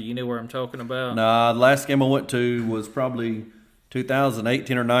now. Do you know where I'm talking about? Nah, the last game I went to was probably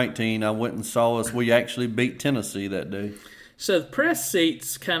 2018 or 19. I went and saw us. We actually beat Tennessee that day. So the press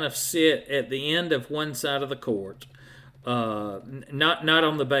seats kind of sit at the end of one side of the court, not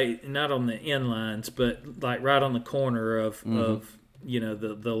on the end lines, but like right on the corner of the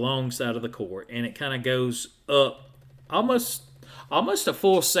long side of the court, and it kind of goes up almost a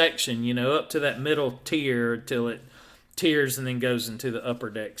full section, up to that middle tier till it tiers and then goes into the upper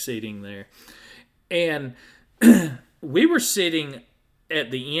deck seating there, and we were sitting at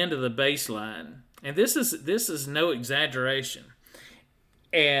the end of the baseline, and this is no exaggeration.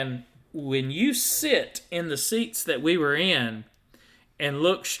 And when you sit in the seats that we were in and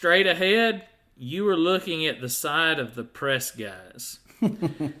look straight ahead, you were looking at the side of the press guys.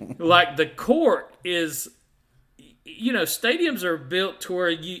 Like the court is, stadiums are built to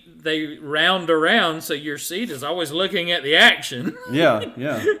where they round around, so your seat is always looking at the action. Yeah.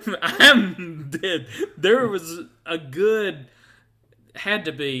 I'm dead. There was had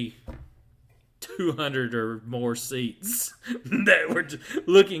to be 200 or more seats that were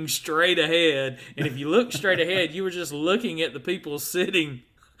looking straight ahead. And if you look straight ahead, you were just looking at the people sitting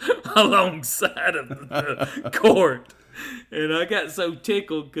alongside of the court. And I got so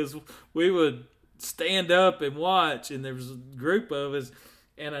tickled because we would stand up and watch, and there was a group of us,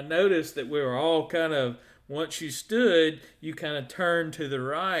 and I noticed that we were all kind of, once you stood, you kind of turned to the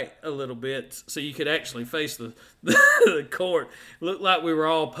right a little bit so you could actually face the court. It looked like we were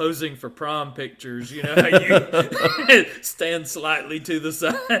all posing for prom pictures, how you stand slightly to the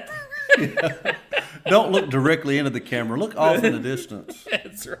side. Don't look directly into the camera. Look off in the distance.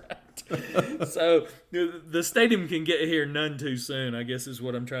 That's right. So the stadium can get here none too soon, I guess is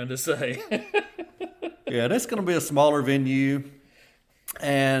what I'm trying to say. Yeah, that's going to be a smaller venue.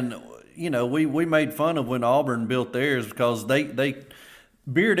 And, we made fun of when Auburn built theirs because they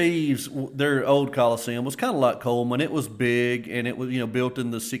Beard Eves, their old Coliseum, was kind of like Coleman. It was big, and it was built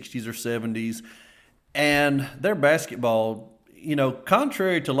in the 60s or 70s. And their basketball,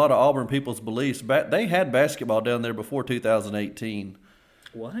 contrary to a lot of Auburn people's beliefs, they had basketball down there before 2018.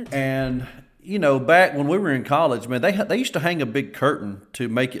 What? And back when we were in college, man, they used to hang a big curtain to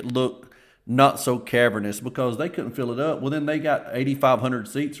make it look not so cavernous because they couldn't fill it up. Well, then they got 8,500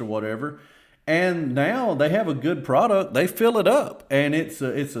 seats or whatever. And now they have a good product. They fill it up, and it's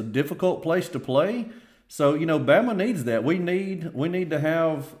a difficult place to play. So Bama needs that. We need to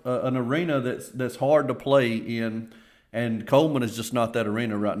have an arena that's hard to play in, and Coleman is just not that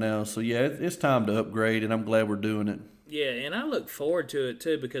arena right now. So yeah, it's time to upgrade, and I'm glad we're doing it. Yeah, and I look forward to it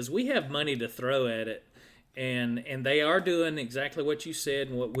too because we have money to throw at it. And they are doing exactly what you said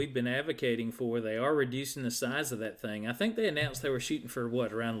and what we've been advocating for. They are reducing the size of that thing. I think they announced they were shooting for,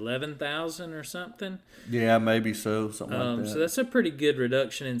 around 11,000 or something? Yeah, maybe so, something like that. So that's a pretty good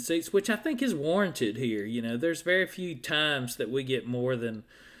reduction in seats, which I think is warranted here. There's very few times that we get more than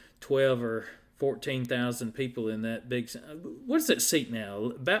 12 or 14,000 people in that big. What does it seat now?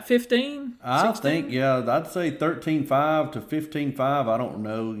 About 15? I think, yeah, I'd say 13.5 to 15.5. I don't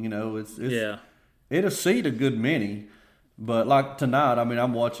know. It's yeah. It'll seat a good many, but like tonight,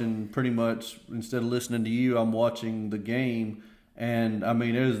 I'm watching pretty much, instead of listening to you, I'm watching the game, and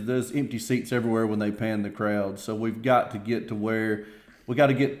there's empty seats everywhere when they pan the crowd. So we've got to get to where we got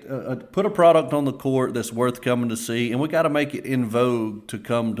to get put a product on the court that's worth coming to see, and we got to make it in vogue to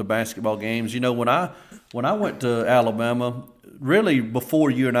come to basketball games. When I went to Alabama, really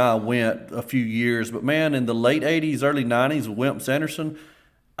before you and I went a few years, but man, in the late '80s, early '90s with Wimp Sanderson.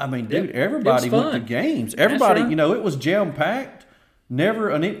 Dude, everybody went to games. Everybody, right. It was jam-packed.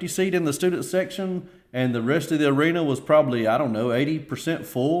 Never an empty seat in the student section, and the rest of the arena was probably, 80%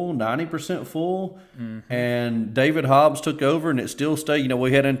 full, 90% full. Mm-hmm. And David Hobbs took over, and it still stayed.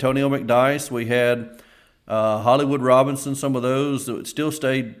 We had Antonio McDyess. We had Hollywood Robinson, some of those. So it still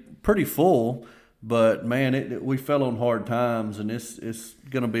stayed pretty full. But, man, we fell on hard times, and it's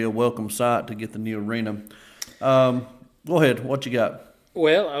going to be a welcome sight to get the new arena. Go ahead. What you got?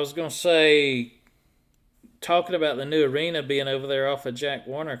 Well, I was going to say, talking about the new arena being over there off of Jack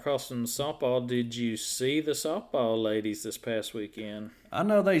Warner across from the softball, did you see the softball ladies this past weekend? I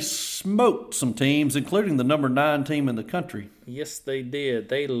know they smoked some teams, including the number 9 team in the country. Yes, they did.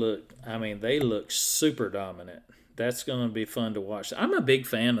 They look super dominant. That's going to be fun to watch. I'm a big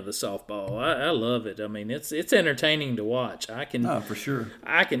fan of the softball. I love it. It's entertaining to watch. For sure.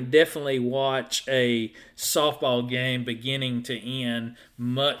 I can definitely watch a softball game beginning to end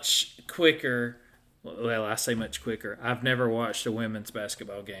much quicker. Well, I say much quicker. I've never watched a women's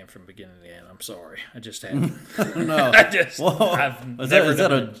basketball game from beginning to end. I'm sorry. I just haven't. No.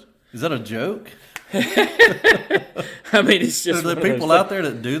 Is that a joke? It's just. Are there people out there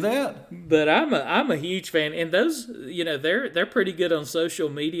that do that? But I'm a huge fan, and those, they're pretty good on social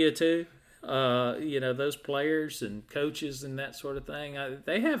media too. Those players and coaches and that sort of thing.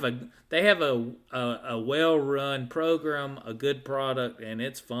 They have a well run program, a good product, and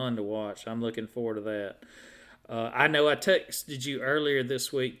it's fun to watch. I'm looking forward to that. I know I texted you earlier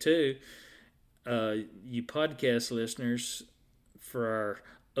this week too, you podcast listeners, for our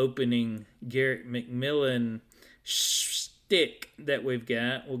opening Garrett McMillan shtick that we've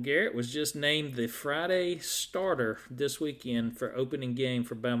got. Well, Garrett was just named the Friday starter this weekend for opening game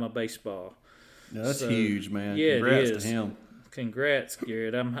for Bama baseball. Yeah, that's huge, man. Yeah, congrats it is. to him. Congrats,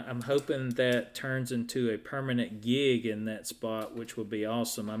 Garrett. I'm hoping that turns into a permanent gig in that spot, which would be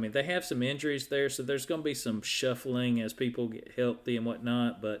awesome. They have some injuries there, so there's going to be some shuffling as people get healthy and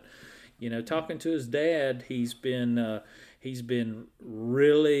whatnot. But talking to his dad, he's been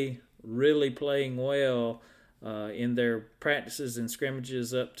really, really playing well in their practices and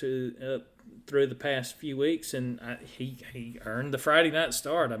scrimmages up through the past few weeks, and he earned the Friday night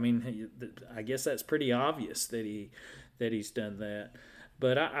start. I guess that's pretty obvious that he's done that.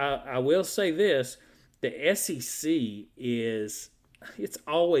 But I will say this: the SEC it's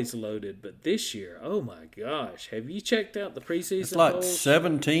always loaded, but this year, oh my gosh, have you checked out the preseason? It's like polls?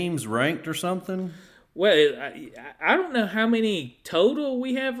 7 teams ranked or something. Well, I don't know how many total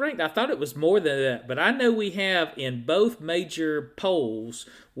we have ranked. I thought it was more than that, but I know we have in both major polls,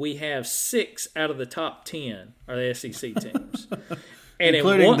 we have 6 out of the top 10 are the SEC teams. And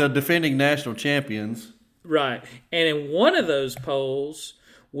including the defending national champions. Right. And in one of those polls,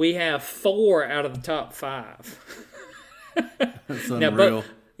 we have 4 out of the top 5. That's unreal.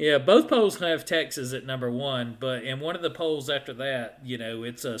 Both polls have Texas at number 1, but in one of the polls after that,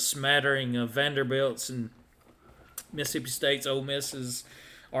 it's a smattering of Vanderbilt's and Mississippi State's, Ole Miss's,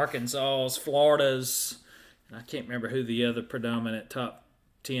 Arkansas's, Florida's, and I can't remember who the other predominant top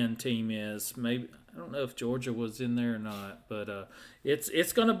 10 team is. Maybe I don't know if Georgia was in there or not, but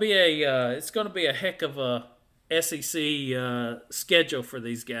it's going to be a heck of a SEC schedule for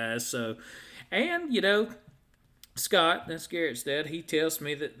these guys. So, and Scott, that's Garrett's dad. He tells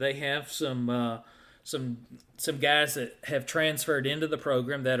me that they have some guys that have transferred into the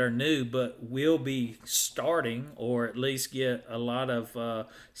program that are new, but will be starting or at least get a lot of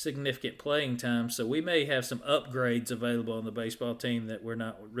significant playing time. So we may have some upgrades available on the baseball team that we're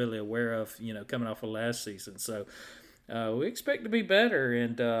not really aware of, coming off of last season. So we expect to be better,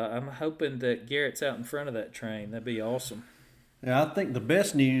 and I'm hoping that Garrett's out in front of that train. That'd be awesome. Yeah, I think the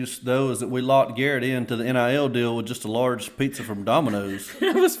best news, though, is that we locked Garrett into the NIL deal with just a large pizza from Domino's.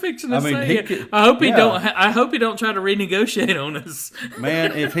 I was fixing to say, I hope he don't try to renegotiate on us.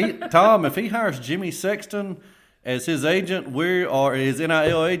 Man, if he hires Jimmy Sexton as his agent, his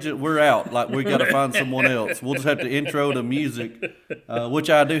NIL agent, we're out. Like, we got to find someone else. We'll just have to intro the music, which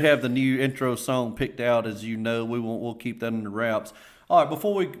I do have the new intro song picked out, as you know. We'll keep that in the wraps. All right,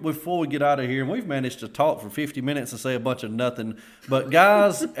 before we get out of here, and we've managed to talk for 50 minutes and say a bunch of nothing, but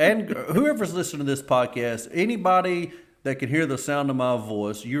guys, and whoever's listening to this podcast, anybody that can hear the sound of my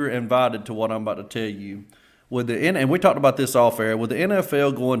voice, you're invited to what I'm about to tell you. And we talked about this off air, with the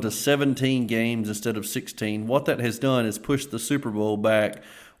NFL going to 17 games instead of 16, what that has done is push the Super Bowl back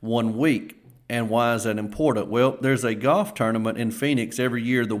 1 week. And why is that important? Well, there's a golf tournament in Phoenix every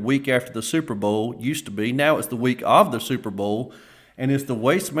year the week after the Super Bowl, used to be. Now it's the week of the Super Bowl. And it's the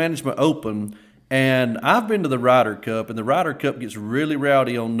Waste Management Open, and I've been to the Ryder Cup, and the Ryder Cup gets really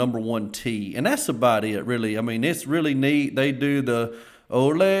rowdy on number 1 tee, and that's about it, really. I mean, it's really neat. They do the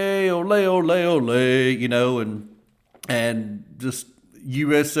ole, ole, ole, ole, and just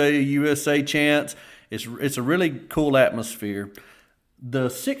USA chants. It's a really cool atmosphere. The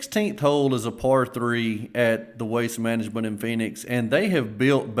 16th hole is a par 3 at the Waste Management in Phoenix, and they have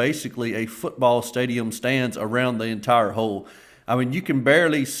built basically a football stadium stands around the entire hole. I mean, you can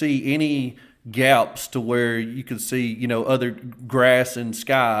barely see any gaps to where you can see, other grass and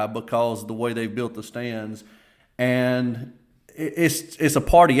sky because of the way they've built the stands. And it's a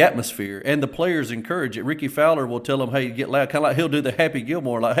party atmosphere, and the players encourage it. Ricky Fowler will tell them, hey, get loud, kind of like he'll do the Happy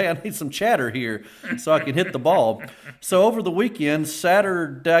Gilmore, like, hey, I need some chatter here so I can hit the ball. So over the weekend,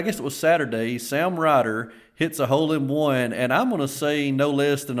 Saturday, Sam Ryder hits a hole-in-one, and I'm going to say no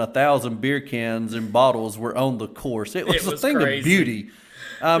less than 1,000 beer cans and bottles were on the course. It was a thing crazy. Of beauty.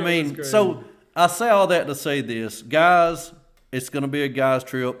 I mean, so I say all that to say this. Guys, it's going to be a guys'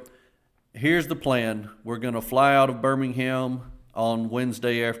 trip. Here's the plan. We're going to fly out of Birmingham on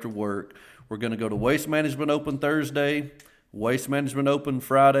Wednesday after work. We're going to go to Waste Management Open Thursday, Waste Management Open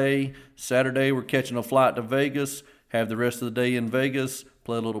Friday. Saturday, we're catching a flight to Vegas, have the rest of the day in Vegas,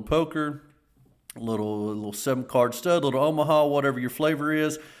 play a little poker, a little 7-card stud, little Omaha, whatever your flavor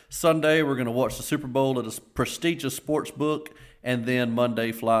is. Sunday, we're going to watch the Super Bowl at a prestigious sports book, and then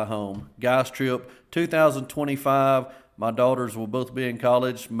Monday, fly home. Guys trip, 2025. My daughters will both be in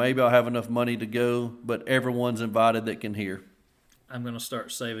college. Maybe I'll have enough money to go, but everyone's invited that can hear. I'm going to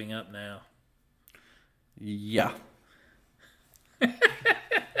start saving up now. Yeah.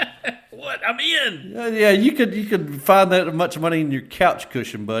 What? I'm in. Yeah, you could find that much money in your couch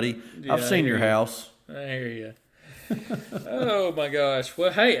cushion, buddy. Yeah, I've seen your house. I hear you. Oh my gosh.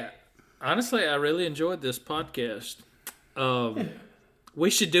 Well, hey, honestly, I really enjoyed this podcast. We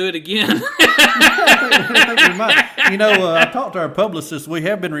should do it again. I talked to our publicist. We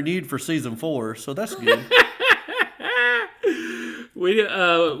have been renewed for season 4, so that's good.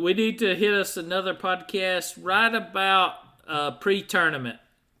 We need to hit us another podcast right about pre-tournament.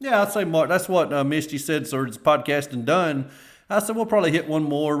 Yeah, I'd say March. That's what Misty said. So it's podcasting done. I said we'll probably hit one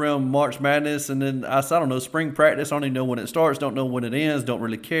more around March Madness, and then I said I don't know, spring practice. I don't even know when it starts. Don't know when it ends. Don't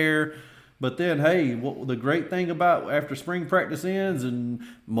really care. But then, hey, the great thing about after spring practice ends and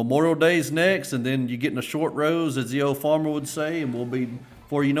Memorial Day's next, and then you get in the short rows, as the old farmer would say, and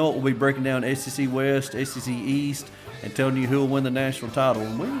before you know it, we'll be breaking down SEC West, SEC East, and telling you who will win the national title.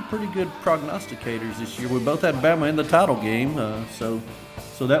 And we were pretty good prognosticators this year. We both had Bama in the title game, so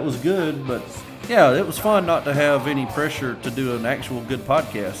that was good. But yeah, it was fun not to have any pressure to do an actual good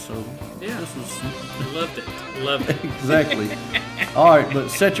podcast. So yeah, this was loved it. Exactly. All right, but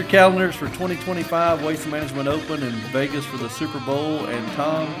set your calendars for 2025 Waste Management Open in Vegas for the Super Bowl. And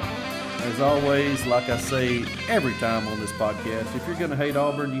Tom, as always, like I say every time on this podcast, if you're going to hate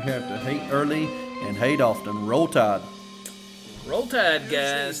Auburn, you have to hate early and hate often. Roll Tide. Roll Tide,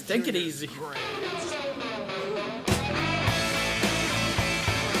 guys. Take it easy.